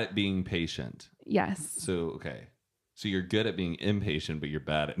you're flaw? bad at being patient. Yes. So, okay. So you're good at being impatient, but you're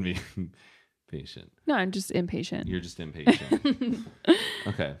bad at being patient. No, I'm just impatient. You're just impatient.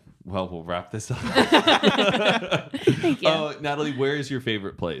 Okay. Well, we'll wrap this up. Thank you. Oh, Natalie, where is your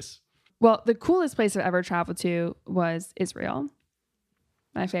favorite place? Well, the coolest place I've ever traveled to was Israel.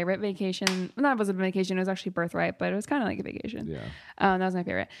 My favorite vacation. Well, that wasn't a vacation. It was actually birthright, but it was kind of like a vacation. Yeah. That was my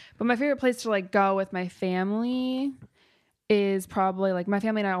favorite. But my favorite place to like go with my family is probably like my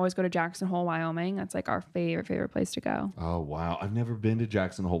family and I always go to Jackson Hole, Wyoming. That's like our favorite place to go. Oh, wow. I've never been to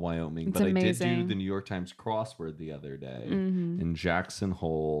Jackson Hole, Wyoming, It's but I did do amazing. the New York Times crossword the other day. Mm-hmm. And Jackson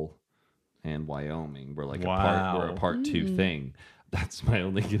Hole and Wyoming were like Wow. a part 2 thing. That's my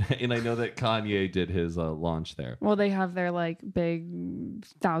only, and I know that Kanye did his launch there. Well, they have their like big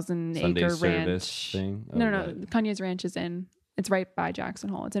 1,000-acre Sunday service ranch thing. Oh, No. right. Kanye's ranch is it's right by Jackson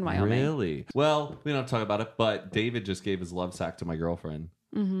Hole. It's in Wyoming. Really? Well, we don't have to talk about it, but David just gave his love sack to my girlfriend.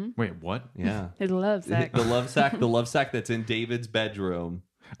 Wait, what? Yeah. He loves that. the love sack that's in David's bedroom.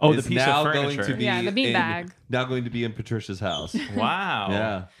 Oh, the is piece now of going furniture. to be Yeah, the beanbag. now going to be in Patricia's house. Wow.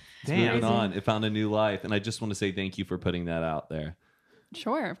 Yeah. It's Damn. moving on. It found a new life. And I just want to say thank you for putting that out there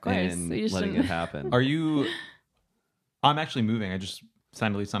Sure, of course. and So you just letting shouldn't- it happen. Are you... I'm actually moving. I just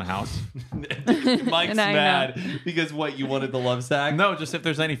signed a lease on a house. Mike's And I know. mad because what, you wanted the love sack? No, just if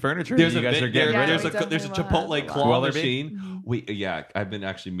there's any furniture There's that you guys are getting rid there's of. Yeah, a there's a definitely will Chipotle have. claw Will there be? machine. Yeah, I've been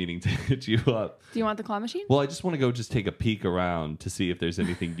actually meaning to hit you up. Do you want the claw machine? Well, I just want to go just take a peek around to see if there's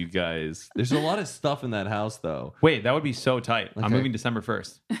anything you guys. There's a lot of stuff in that house, though. Wait, that would be so tight. I'm Okay. moving December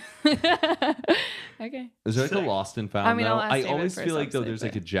 1st. Okay. Is there like Sick. a lost and found? I mean, though? I'll ask I David always first, feel like though obviously, there's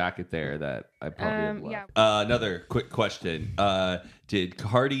like but- a jacket there that I probably have left. yeah. Another quick question: did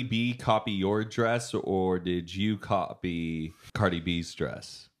Cardi B copy your dress, or did you copy Cardi B's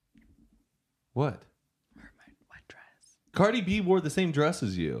dress? What? What dress? Cardi B wore the same dress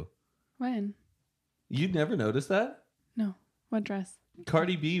as you. When? You'd never noticed that? No. What dress?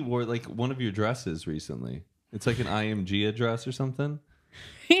 Cardi B wore like one of your dresses recently. It's like an IMG dress or something.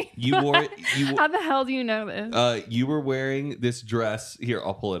 You wore it. How the hell do you know this? You were wearing this dress. Here,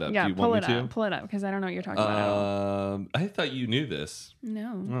 I'll pull it up. Yeah, Do you pull want it me up. Pull it up because I don't know what you're talking about. I thought you knew this.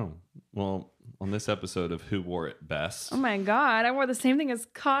 No. Oh, well, on this episode of Who Wore It Best. Oh my god, I wore the same thing as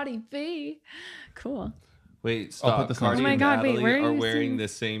Cardi B. Cool. Wait, stop. put this on Cardi Oh my and God, wait, Natalie where are are you wearing seeing- the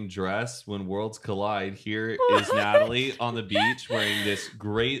same dress when worlds collide. Here is Natalie on the beach wearing this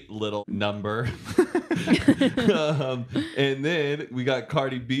great little number. And then we got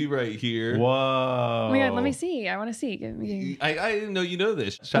Cardi B right here. Whoa. Oh my god, let me see. I want to see. Give me- I didn't know you know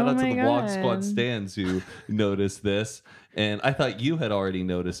this. Shout Oh out to my the Vlog Squad God. stands who noticed this. And I thought you had already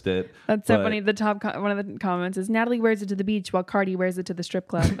noticed it. That's so but- funny. The top one of the comments is Natalie wears it to the beach while Cardi wears it to the strip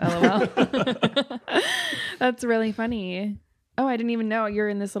club. LOL. That's really funny. Oh, I didn't even know you're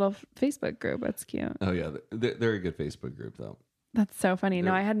in this little Facebook group. That's cute. Oh, yeah. They're a good Facebook group, though. That's so funny.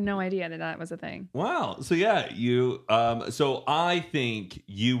 No, I had no idea that was a thing. Wow. So yeah, you so I think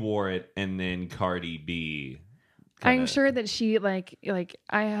you wore it and then Cardi B. I'm sure that she like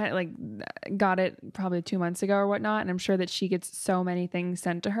I had like got it probably 2 months ago or whatnot, and I'm sure that she gets so many things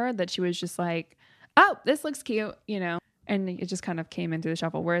sent to her that she was just like, "Oh, this looks cute," you know, and it just kind of came in through the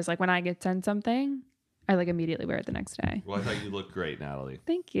shuffle. Whereas like when I get sent something, I like immediately wear it the next day. Well, I thought you looked great, Natalie.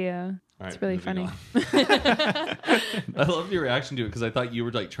 Thank you. All It's right, really moving funny. on. I love your reaction to it because I thought you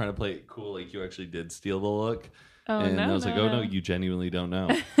were like trying to play it cool, like you actually did steal the look. Oh, And no, I was no, like, oh no. no, you genuinely don't know.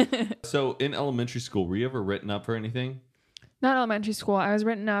 So in elementary school, were you ever written up for anything? Not elementary school. I was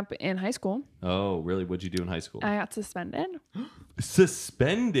written up in high school. Oh, really? What'd you do in high school? I got suspended.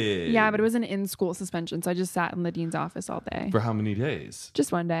 Suspended. Yeah, but it was an in-school suspension, so I just sat in the dean's office all day. For how many days?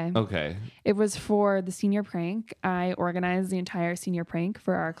 Just one day. Okay. It was for the senior prank. I organized the entire senior prank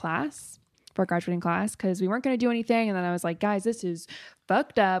for our class, for our graduating class, because we weren't going to do anything. And then I was like, guys, this is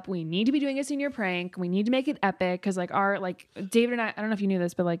fucked up. We need to be doing a senior prank. We need to make it epic. Because like David and I don't know if you knew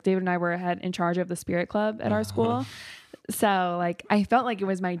this, but like David and I were in charge of the spirit club at our school. So like I felt like it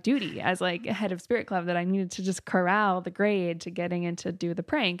was my duty as like a head of Spirit Club that I needed to just corral the grade to getting into do the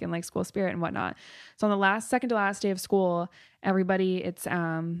prank and like school spirit and whatnot. So on the second to last day of school, everybody, it's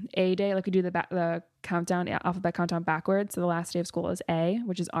A day, like we do the countdown, alphabet countdown backwards. So the last day of school is A,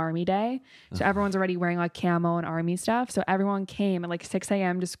 which is Army Day. So everyone's already wearing like camo and Army stuff. So everyone came at like 6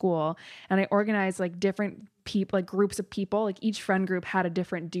 a.m. to school, and I organized like different people, like groups of people. Like each friend group had a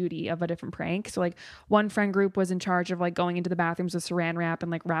different duty of a different prank. So like one friend group was in charge of like going into the bathrooms with saran wrap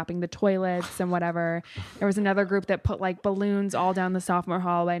and like wrapping the toilets and whatever. There was another group that put like balloons all down the sophomore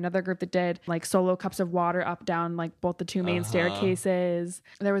hallway. Another group that did like solo cups of water up down like both the two main staircases.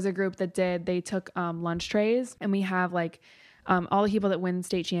 There was a group that they took lunch trays, and we have like all the people that win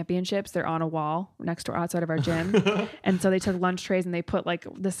state championships, they're on a wall next to outside of our gym. And so they took lunch trays and they put like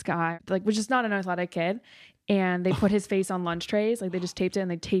this guy, like, which is not an athletic kid, and they put his face on lunch trays. Like they just taped it,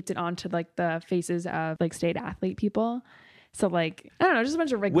 and they taped it onto like the faces of like state athlete people. So like, I don't know, just a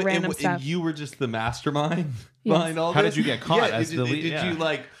bunch of like random stuff. And you were just the mastermind behind all this? How did you get caught as did, the lead? Did you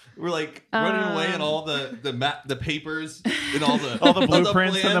like... We're like running away and all the papers and all the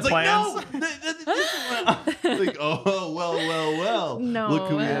blueprints and the plans. Like, no, like, oh well. No, look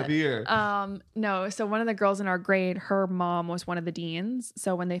who we have here. No. So one of the girls in our grade, her mom was one of the deans.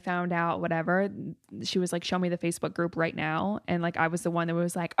 So when they found out, whatever, she was like, "Show me the Facebook group right now." And like I was the one that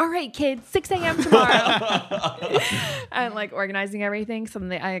was like, "All right, kids, 6 a.m. tomorrow," and like organizing everything. So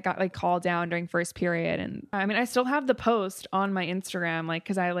then I got like called down during first period, and I mean I still have the post on my Instagram, like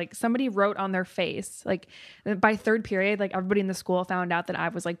because I like somebody wrote on their face, like by third period, like everybody in the school found out that I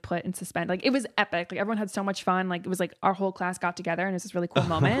was like put in suspend. Like it was epic. Like everyone had so much fun. Like it was like our whole class got together, and it's this really cool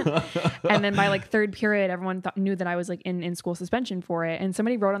moment. And then by like third period, everyone knew that I was like in school suspension for it. And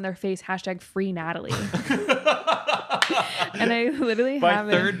somebody wrote on their face #FreeNatalie. And I literally have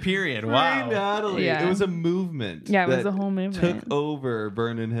by third period. Wow. Free Natalie. Yeah. It was a movement. Yeah, it was a whole movement. Took over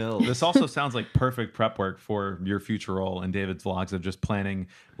Vernon Hills. This also sounds like perfect prep work for your future role in David's vlogs of just planning.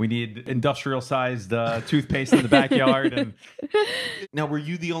 We need industrial-sized toothpaste in the backyard. And now, were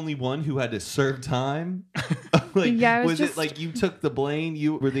you the only one who had to serve time? Like, Yeah, was it like you took the blame?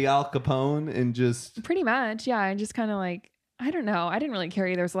 You were the Al Capone and just... Pretty much, yeah. I just kind of like, I don't know. I didn't really care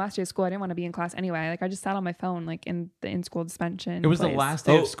either. It was the last day of school. I didn't want to be in class anyway. Like I just sat on my phone, like in the in-school suspension. it was place. the last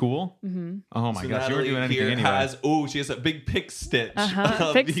day of school? Mm-hmm. Oh my So gosh, you were Natalie doing anything here anyway. she has a big pick stitch.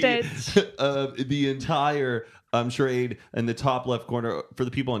 Pick stitch. Of the entire charade in the top left corner. For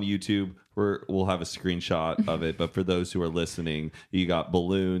the people on YouTube, we'll have a screenshot of it. But for those who are listening, you got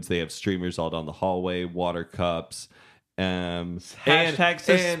balloons. They have streamers all down the hallway, water cups. Hashtag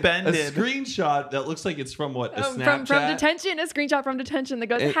suspended. And a screenshot that looks like it's from what? A Snapchat? From detention. A screenshot from detention that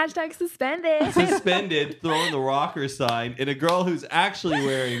goes #suspended. Suspended, throwing the rocker sign, and a girl who's actually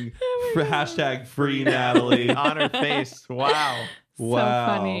wearing #free Natalie On her face. Wow. So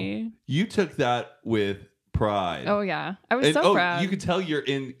funny. You took that with pride. Oh yeah, I was so proud. You could tell you're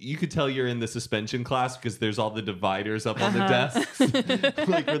in the suspension class because there's all the dividers up on the desks,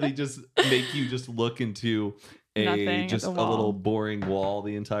 like where they just make you just look into Nothing, just a little boring wall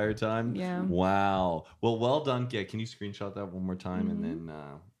the entire time. Yeah. Wow. Well done. Yeah. Can you screenshot that one more time and then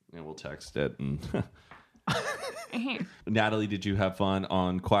we'll text it and. Natalie, did you have fun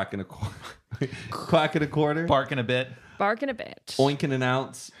on quacking a quarter, Barking a bit. Barking a bit. oinking an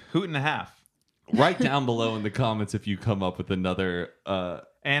ounce? Hoot and a half. Write down below in the comments if you come up with another.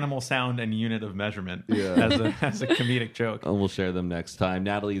 Animal sound and unit of measurement Yeah. as a comedic joke. And we'll share them next time.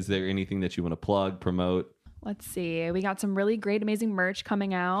 Natalie, is there anything that you want to plug, promote? Let's see. We got some really great, amazing merch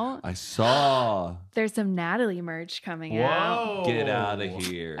coming out. I saw. There's some Natalie merch coming out. Get out of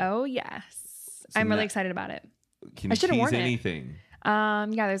here. Oh yes, I'm really excited about it. Can I you should've tease worn it. anything?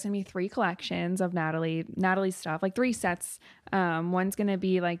 Yeah, there's gonna be 3 collections of Natalie stuff, like 3 sets. One's gonna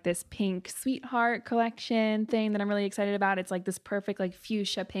be like this pink sweetheart collection thing that I'm really excited about. It's like this perfect like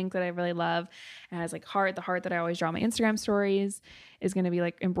fuchsia pink that I really love. It has like the heart that I always draw in my Instagram stories is gonna be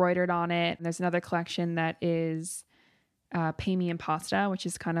like embroidered on it. And there's another collection that is pay me in pasta, which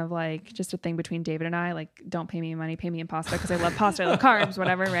is kind of like just a thing between David and I, like don't pay me money, pay me in pasta because I love pasta, I love carbs,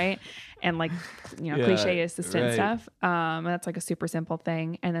 whatever, right? And like, cliche assistant stuff. And that's like a super simple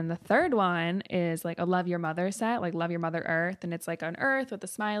thing. And then the third one is like a Love Your Mother set, like Love Your Mother Earth, and it's like an earth with a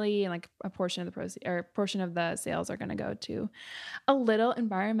smiley, and like a portion of the sales are going to go to a little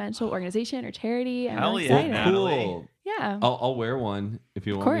environmental organization or charity. I'm Hell really yeah, excited. Natalie. Cool. Yeah. I'll wear one if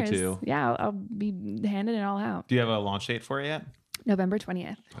you Of want course. me to. Yeah, I'll be handing it all out. Do you have a launch date for it yet? November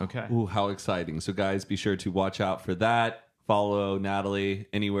 20th. Okay. Ooh, how exciting. So guys, be sure to watch out for that. Follow Natalie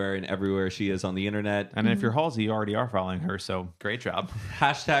anywhere and everywhere she is on the internet. And if you're Halsey, you already are following her, so great job.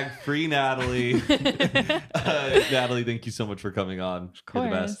 Hashtag free Natalie. Natalie, thank you so much for coming on. You're the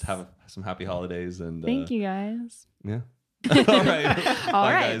best. Have some happy holidays. And Thank you, guys. Yeah. All right. All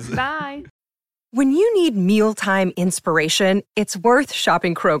Bye, right. guys. Bye. When you need mealtime inspiration, it's worth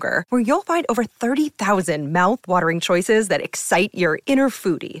shopping Kroger, where you'll find over 30,000 mouth-watering choices that excite your inner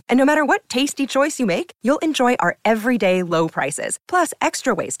foodie. And no matter what tasty choice you make, you'll enjoy our everyday low prices, plus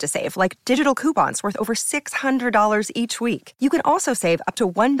extra ways to save, like digital coupons worth over $600 each week. You can also save up to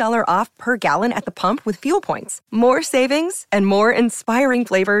 $1 off per gallon at the pump with fuel points. More savings and more inspiring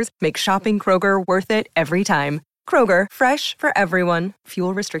flavors make shopping Kroger worth it every time. Kroger, fresh for everyone.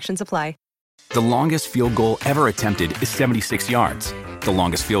 Fuel restrictions apply. The longest field goal ever attempted is 76 yards. The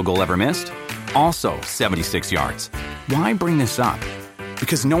longest field goal ever missed? Also 76 yards. Why bring this up?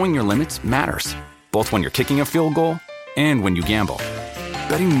 Because knowing your limits matters, both when you're kicking a field goal and when you gamble.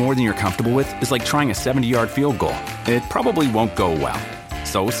 Betting more than you're comfortable with is like trying a 70-yard field goal. It probably won't go well.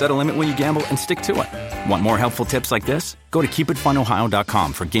 So set a limit when you gamble and stick to it. Want more helpful tips like this? Go to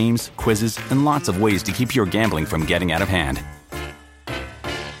keepitfunohio.com for games, quizzes, and lots of ways to keep your gambling from getting out of hand.